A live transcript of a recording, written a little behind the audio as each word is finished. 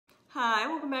Hi,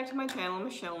 welcome back to my channel. I'm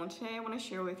Michelle, and today I want to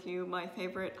share with you my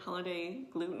favorite holiday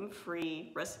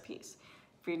gluten-free recipes.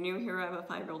 If you're new here, I have a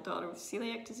 5-year-old daughter with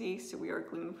celiac disease, so we are a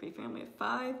gluten-free family of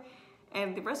 5.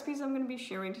 And the recipes I'm going to be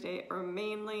sharing today are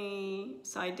mainly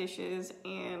side dishes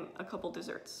and a couple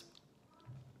desserts.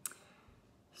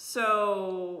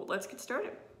 So let's get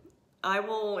started. I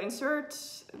will insert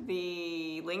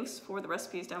the links for the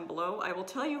recipes down below. I will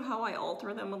tell you how I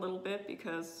alter them a little bit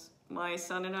because my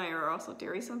son and I are also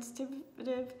dairy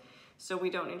sensitive, so we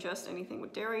don't ingest anything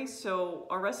with dairy. So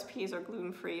our recipes are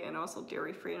gluten-free and also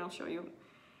dairy-free, and I'll show you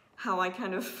how I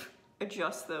kind of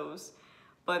adjust those.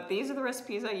 But these are the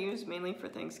recipes I use mainly for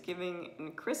Thanksgiving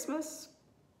and Christmas.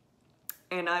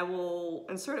 And I will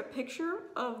insert a picture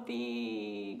of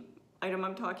the item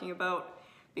I'm talking about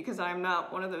because I'm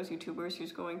not one of those YouTubers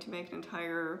who's going to make an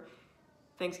entire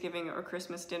Thanksgiving or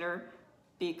Christmas dinner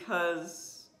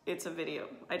because it's a video.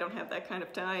 I don't have that kind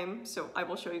of time, so I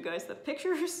will show you guys the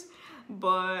pictures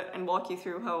and walk you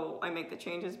through how I make the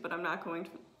changes, but I'm not going to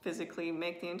physically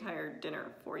make the entire dinner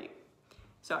for you.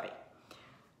 Sorry.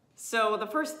 So the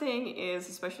first thing is,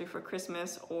 especially for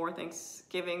Christmas or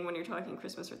Thanksgiving, when you're talking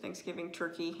Christmas or Thanksgiving,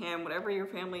 turkey, ham, whatever your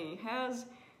family has,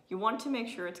 you want to make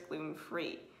sure it's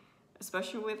gluten-free.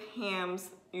 Especially with hams,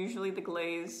 usually the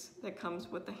glaze that comes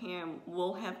with the ham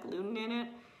will have gluten in it.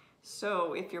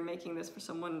 So if you're making this for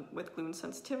someone with gluten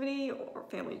sensitivity or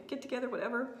family get-together,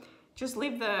 whatever, just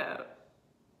leave the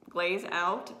glaze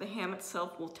out. The ham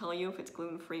itself will tell you if it's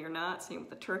gluten-free or not. Same with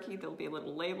the turkey, there'll be a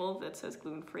little label that says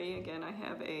gluten-free. Again, I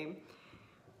have a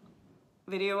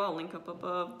video I'll link up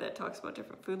above that talks about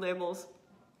different food labels.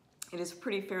 It is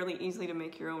fairly easy to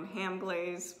make your own ham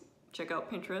glaze. Check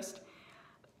out Pinterest.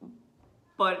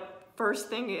 But first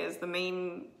thing is, the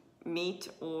main meat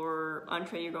or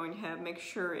entree you're going to have, make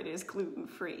sure it is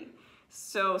gluten-free.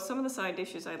 So some of the side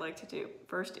dishes I like to do.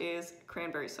 First is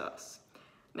cranberry sauce.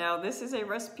 Now this is a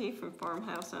recipe from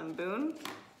Farmhouse on Boone.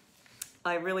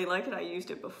 I really like it. I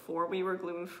used it before we were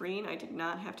gluten-free and I did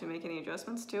not have to make any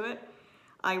adjustments to it.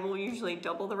 I will usually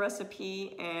double the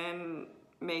recipe and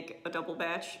make a double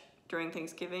batch during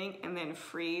Thanksgiving and then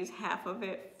freeze half of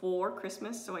it for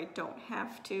Christmas so I don't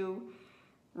have to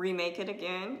remake it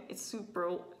again. It's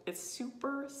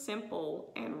super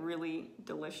simple and really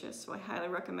delicious, so I highly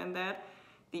recommend that.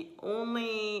 The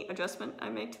only adjustment I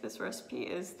make to this recipe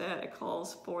is that it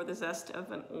calls for the zest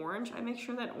of an orange. I make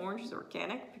sure that orange is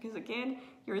organic because, again,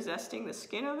 you're zesting the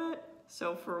skin of it.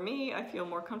 So for me, I feel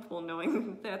more comfortable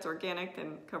knowing that's organic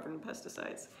than covered in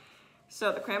pesticides.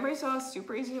 So the cranberry sauce,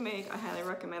 super easy to make. I highly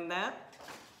recommend that.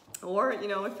 Or, you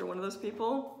know, if you're one of those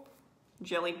people,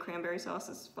 jellied cranberry sauce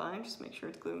is fine, just make sure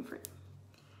it's gluten-free.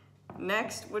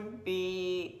 Next would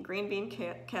be green bean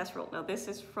casserole. Now this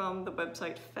is from the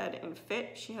website Fed and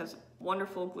Fit. She has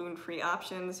wonderful gluten-free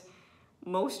options.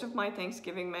 Most of my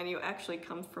Thanksgiving menu actually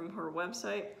comes from her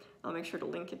website. I'll make sure to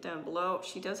link it down below.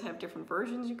 She does have different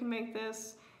versions you can make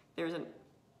this. There's a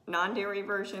non-dairy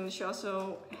version. She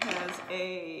also has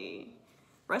a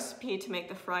recipe to make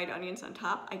the fried onions on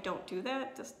top. I don't do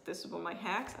that. This is one of my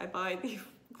hacks. I buy the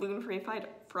gluten-free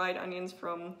fried onions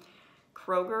from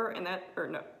Kroger,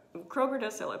 Kroger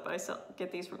does sell it, but I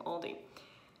get these from Aldi.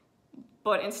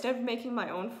 But instead of making my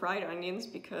own fried onions,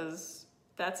 because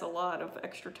that's a lot of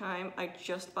extra time, I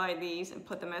just buy these and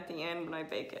put them at the end when I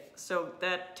bake it. So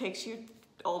that takes you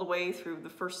all the way through the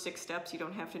first 6 steps you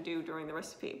don't have to do during the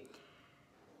recipe.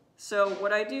 So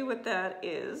what I do with that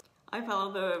is I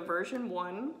follow the version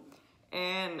 1,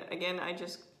 and again, I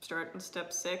just start in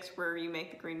step 6 where you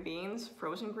make the green beans.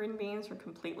 Frozen green beans are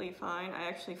completely fine. I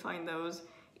actually find those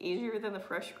easier than the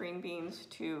fresh green beans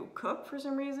to cook for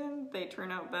some reason. They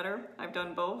turn out better. I've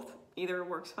done both. Either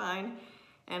works fine.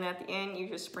 And at the end, you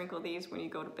just sprinkle these when you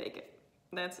go to bake it.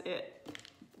 That's it.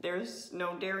 There's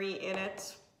no dairy in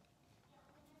it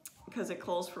because it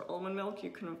calls for almond milk. You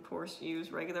can, of course,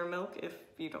 use regular milk if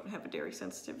you don't have a dairy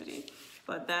sensitivity.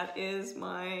 But that is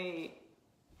my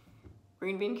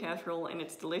green bean casserole, and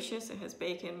it's delicious. It has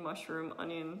bacon, mushroom,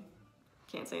 onion.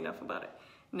 Can't say enough about it.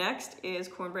 Next is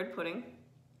cornbread pudding.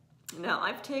 Now,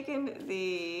 I've taken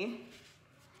the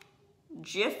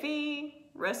Jiffy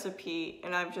recipe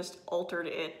and I've just altered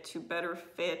it to better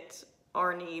fit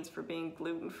our needs for being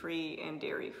gluten-free and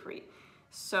dairy-free.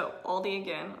 So, Aldi,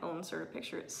 again, I'll insert a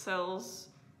picture, it sells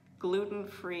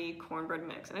gluten-free cornbread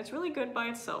mix, and it's really good by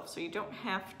itself, so you don't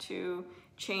have to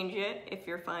change it if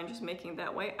you're fine just making it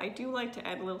that way. I do like to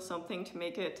add a little something to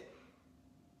make it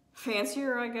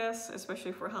fancier, I guess,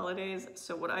 especially for holidays.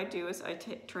 So what I do is I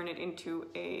turn it into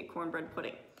a cornbread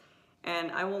pudding.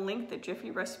 And I will link the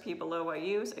Jiffy recipe below I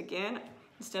use. Again,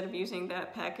 instead of using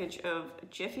that package of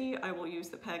Jiffy, I will use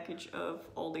the package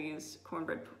of Aldi's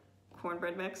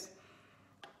cornbread mix.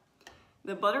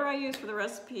 The butter I use for the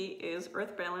recipe is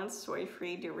Earth Balance,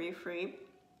 soy-free, dairy-free.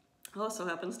 Also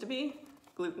happens to be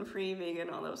gluten-free, vegan,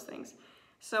 all those things.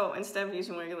 So instead of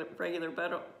using regular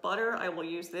butter, I will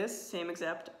use this same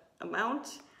exact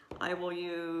amount. I will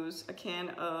use a can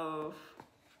of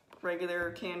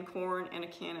regular canned corn and a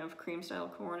can of cream-style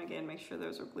corn. Again, make sure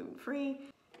those are gluten-free.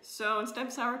 So instead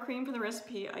of sour cream for the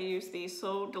recipe, I use the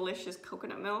So Delicious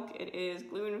coconut milk. It is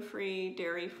gluten-free,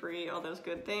 dairy-free, all those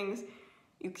good things.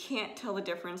 You can't tell the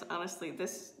difference, honestly.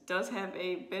 This does have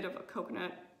a bit of a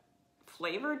coconut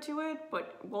flavor to it,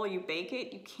 but while you bake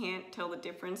it, you can't tell the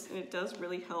difference, and it does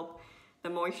really help the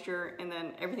moisture, and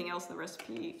then everything else in the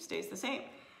recipe stays the same.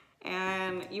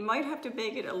 And you might have to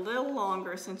bake it a little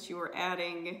longer since you are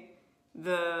adding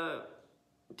the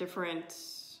different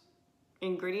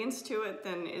ingredients to it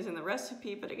than is in the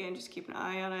recipe, but again, just keep an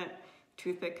eye on it.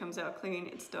 Toothpick comes out clean,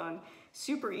 it's done.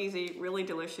 Super easy, really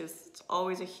delicious. It's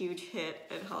always a huge hit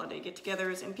at holiday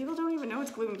get-togethers, and people don't even know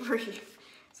it's gluten-free,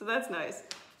 so that's nice.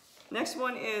 Next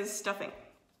one is stuffing.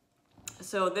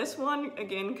 So this one,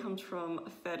 again, comes from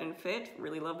Fed and Fit.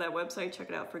 Really love that website. Check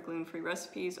it out for gluten-free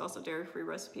recipes, also dairy-free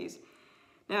recipes.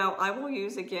 Now, I will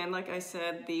use, again, like I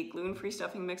said, the gluten-free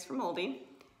stuffing mix from Aldi,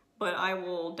 but I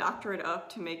will doctor it up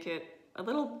to make it a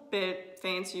little bit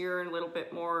fancier and a little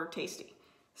bit more tasty.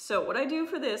 So what I do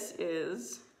for this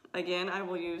is, again, I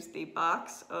will use the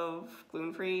box of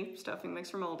gluten-free stuffing mix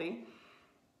from Aldi,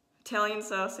 Italian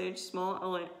sausage,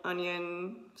 small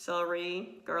onion,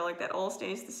 celery, garlic, that all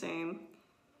stays the same.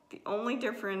 The only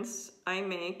difference I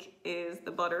make is the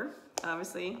butter.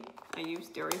 Obviously, I use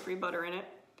dairy-free butter in it,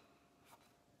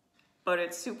 but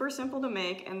it's super simple to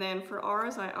make. And then for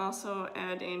ours, I also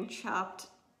add in chopped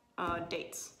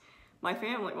dates. My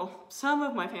family, well, some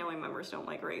of my family members don't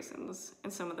like raisins,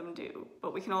 and some of them do,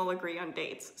 but we can all agree on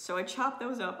dates. So I chop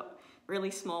those up really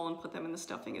small and put them in the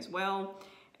stuffing as well.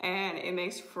 And it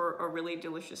makes for a really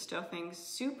delicious stuffing,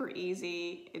 super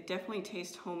easy. It definitely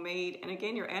tastes homemade. And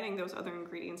again, you're adding those other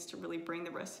ingredients to really bring the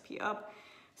recipe up.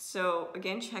 So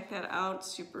again, check that out,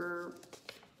 super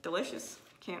delicious.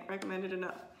 Can't recommend it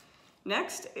enough.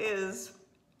 Next is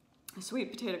a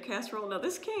sweet potato casserole. Now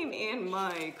this came in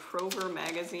my Kroger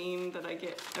magazine that I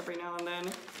get every now and then.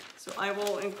 So I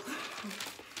will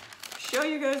show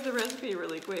you guys the recipe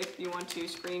really quick if you want to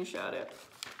screenshot it.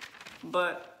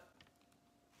 But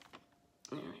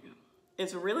there we go.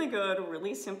 It's really good,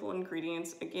 really simple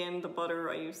ingredients. Again, the butter,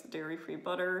 I use the dairy-free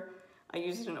butter. I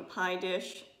use it in a pie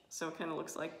dish, so it kind of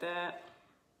looks like that.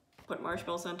 Put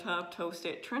marshmallows on top, toast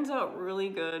it. Turns out really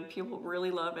good. People really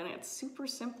love it, and it's super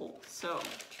simple. So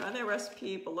try that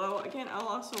recipe below. Again, I'll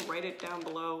also write it down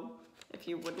below if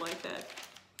you would like that.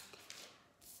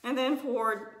 And then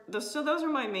so those are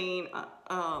my main,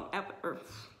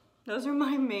 those are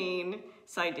my main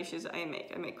side dishes I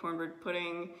make. I make cornbread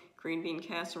pudding, green bean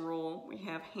casserole, we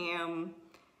have ham,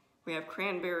 we have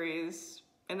cranberries,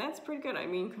 and that's pretty good. I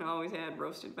mean, you can always add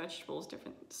roasted vegetables,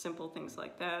 different simple things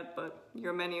like that, but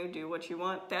your menu, do what you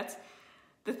want. That's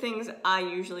the things I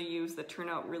usually use that turn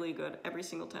out really good every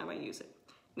single time I use it.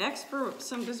 Next, for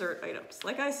some dessert items.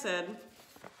 Like I said,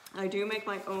 I do make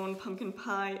my own pumpkin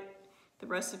pie. The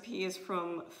recipe is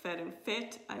from Fed and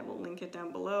Fit. I will link it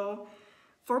down below.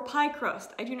 For pie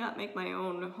crust, I do not make my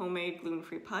own homemade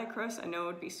gluten-free pie crust. I know it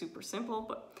would be super simple,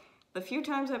 but the few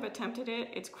times I've attempted it,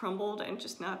 it's crumbled and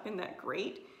just not been that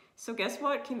great. So guess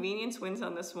what? Convenience wins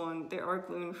on this one. There are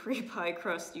gluten-free pie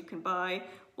crusts you can buy.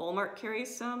 Walmart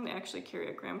carries some. They actually carry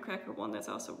a graham cracker one that's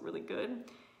also really good.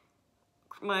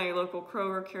 My local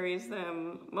Kroger carries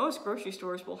them. Most grocery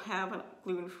stores will have a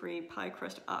gluten-free pie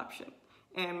crust option.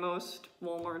 And most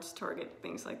Walmarts, Target,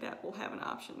 things like that will have an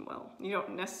option. Well, you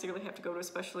don't necessarily have to go to a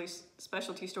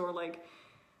specialty store like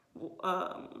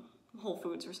Whole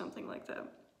Foods or something like that.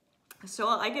 So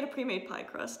I get a pre-made pie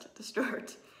crust to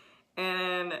start.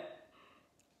 And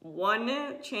one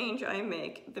change I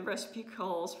make, the recipe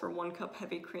calls for 1 cup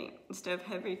heavy cream. Instead of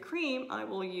heavy cream, I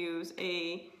will use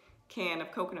a can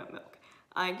of coconut milk.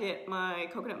 I get my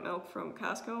coconut milk from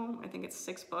Costco. I think it's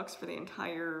 $6 for the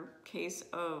entire case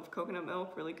of coconut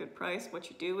milk, really good price. What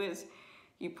you do is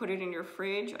you put it in your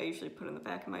fridge. I usually put it in the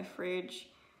back of my fridge,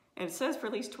 and it says for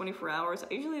at least 24 hours.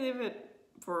 I usually leave it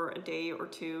for a day or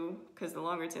two, because the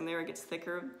longer it's in there, it gets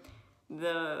thicker.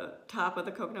 The top of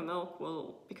the coconut milk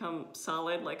will become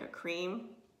solid like a cream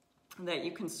that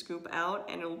you can scoop out,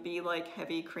 and it'll be like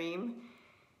heavy cream.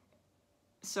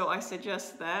 So I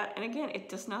suggest that, and again, it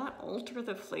does not alter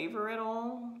the flavor at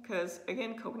all, because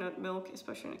again, coconut milk,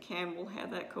 especially in a can, will have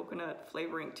that coconut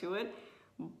flavoring to it,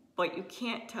 but you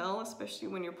can't tell, especially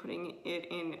when you're putting it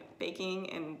in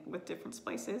baking and with different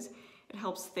spices. It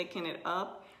helps thicken it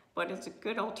up. but it's a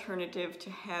good alternative to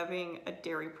having a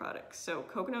dairy product. So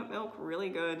coconut milk, really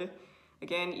good.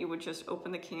 Again, you would just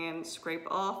open the can, scrape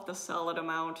off the solid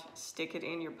amount, stick it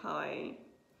in your pie.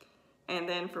 And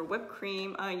then for whipped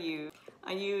cream, I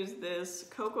use this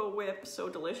Cocoa Whip, so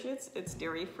delicious. It's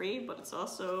dairy free, but it's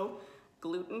also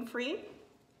gluten free.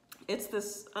 It's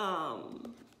this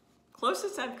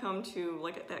closest I've come to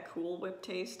like that Cool Whip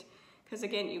taste. Because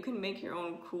again, you can make your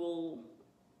own Cool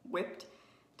Whipped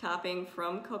topping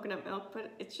from coconut milk,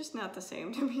 but it's just not the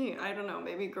same to me. I don't know,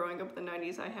 maybe growing up in the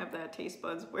 90s, I have that taste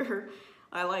buds where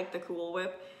I like the Cool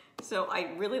Whip. So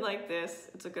I really like this.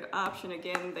 It's a good option.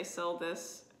 Again, they sell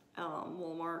this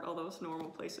Walmart, all those normal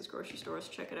places, grocery stores,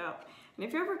 check it out. And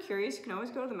if you're ever curious, you can always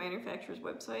go to the manufacturer's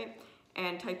website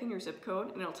and type in your zip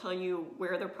code and it'll tell you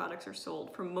where their products are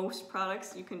sold. For most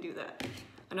products, you can do that.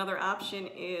 Another option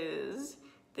is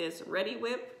this Ready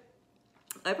Whip.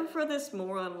 I prefer this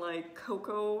more on like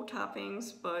cocoa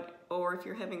toppings, or if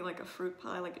you're having like a fruit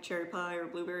pie, like a cherry pie or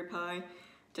blueberry pie,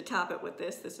 to top it with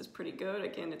this. This is pretty good.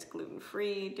 Again, it's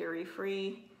gluten-free,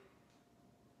 dairy-free.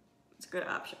 It's a good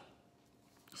option.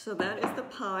 So that is the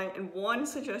pie, and one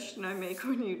suggestion I make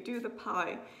when you do the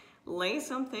pie, lay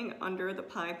something under the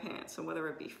pie pan. So whether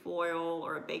it be foil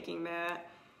or a baking mat,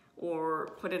 or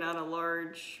put it on a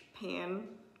large pan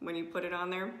when you put it on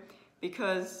there,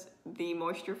 because the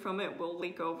moisture from it will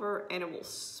leak over and it will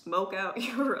smoke out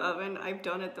your oven. I've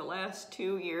done it the last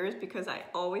 2 years because I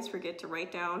always forget to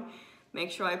write down, make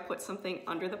sure I put something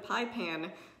under the pie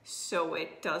pan so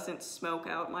it doesn't smoke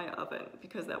out my oven,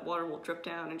 because that water will drip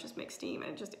down and just make steam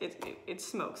and it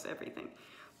smokes everything.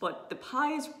 But the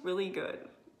pie is really good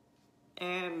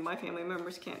and my family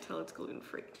members can't tell it's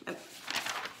gluten-free.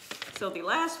 So the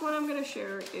last one I'm gonna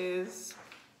share is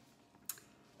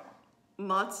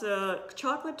matzo,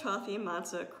 chocolate toffee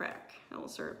matzo crack. I'll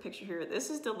insert a picture here. This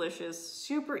is delicious,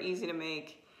 super easy to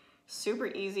make, super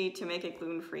easy to make it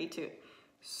gluten-free too.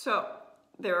 So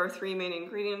there are 3 main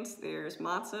ingredients. There's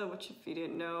matzo, which if you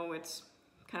didn't know, it's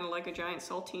kind of like a giant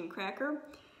saltine cracker.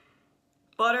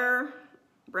 Butter,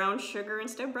 brown sugar.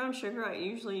 Instead of brown sugar, I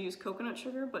usually use coconut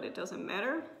sugar, but it doesn't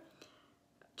matter.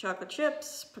 Chocolate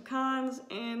chips, pecans,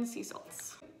 and sea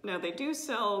salts. Now they do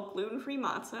sell gluten-free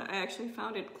matzo. I actually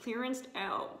found it clearanced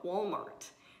at Walmart.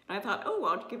 And I thought, oh,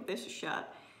 I'll give this a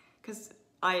shot, because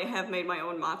I have made my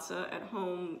own matzo at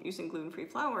home using gluten-free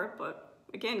flour, but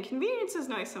again, convenience is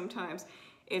nice sometimes.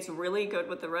 It's really good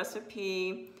with the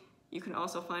recipe. You can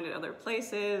also find it other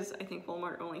places. I think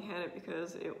Walmart only had it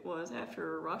because it was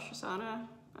after Rosh Hashanah,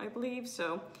 I believe.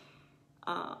 So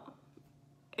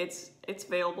it's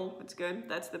available, it's good.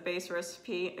 That's the base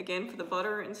recipe. Again, for the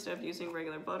butter, instead of using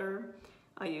regular butter,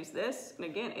 I use this. And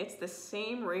again, it's the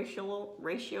same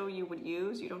ratio you would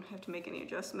use. You don't have to make any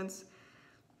adjustments.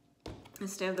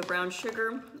 Instead of the brown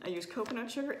sugar, I use coconut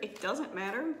sugar. It doesn't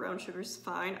matter, brown sugar's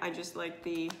fine. I just like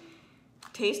the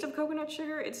taste of coconut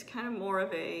sugar. It's kind of more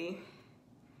of a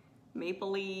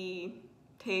mapley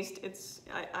taste.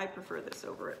 I prefer this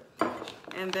over it.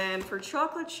 And then for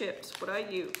chocolate chips, what I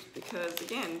use, because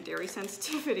again, dairy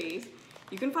sensitivities,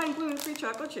 you can find gluten-free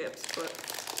chocolate chips,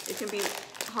 but it can be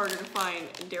harder to find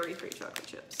dairy-free chocolate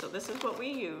chips. So this is what we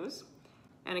use.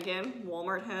 And again,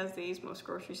 Walmart has these, most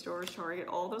grocery stores, Target,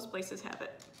 all those places have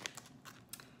it.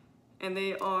 And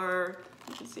they are,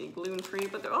 you can see, gluten-free,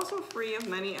 but they're also free of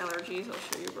many allergies. I'll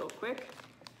show you real quick.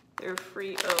 They're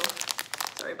free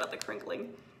of, sorry about the crinkling.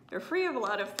 They're free of a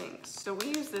lot of things. So we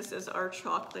use this as our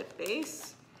chocolate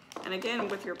base. And again,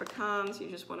 with your pecans, you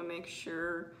just want to make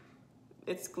sure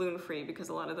it's gluten-free, because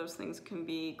a lot of those things can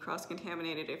be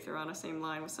cross-contaminated if they're on the same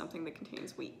line with something that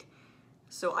contains wheat.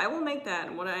 So I will make that,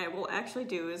 and what I will actually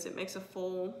do is, it makes a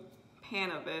full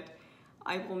pan of it.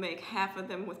 I will make half of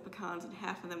them with pecans and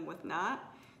half of them with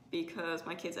not, because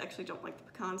my kids actually don't like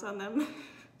the pecans on them.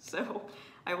 So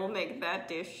I will make that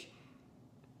dish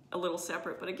a little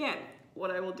separate. But again,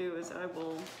 what I will do is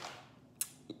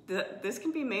this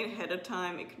can be made ahead of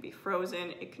time, it can be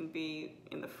frozen, it can be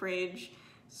in the fridge,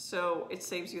 so it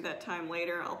saves you that time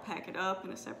later. I'll pack it up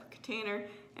in a separate container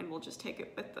and we'll just take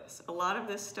it with us. A lot of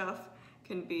this stuff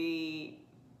can be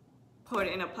put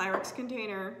in a Pyrex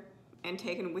container and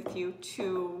taken with you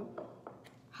to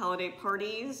holiday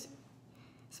parties,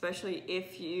 especially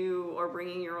if you are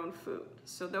bringing your own food.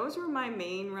 So those are my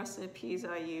main recipes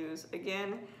I use.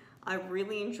 Again, I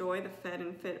really enjoy the Fed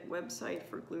and Fit website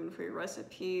for gluten-free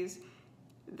recipes.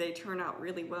 They turn out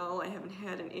really well. I haven't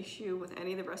had an issue with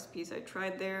any of the recipes I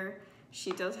tried there.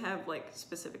 She does have like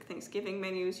specific Thanksgiving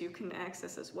menus you can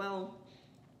access as well.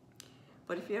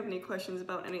 But if you have any questions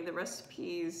about any of the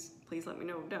recipes, please let me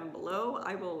know down below.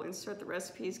 I will insert the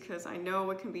recipes because I know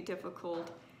it can be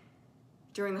difficult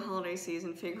during the holiday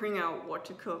season figuring out what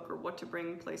to cook or what to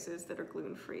bring places that are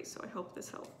gluten-free. So I hope this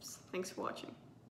helps. Thanks for watching.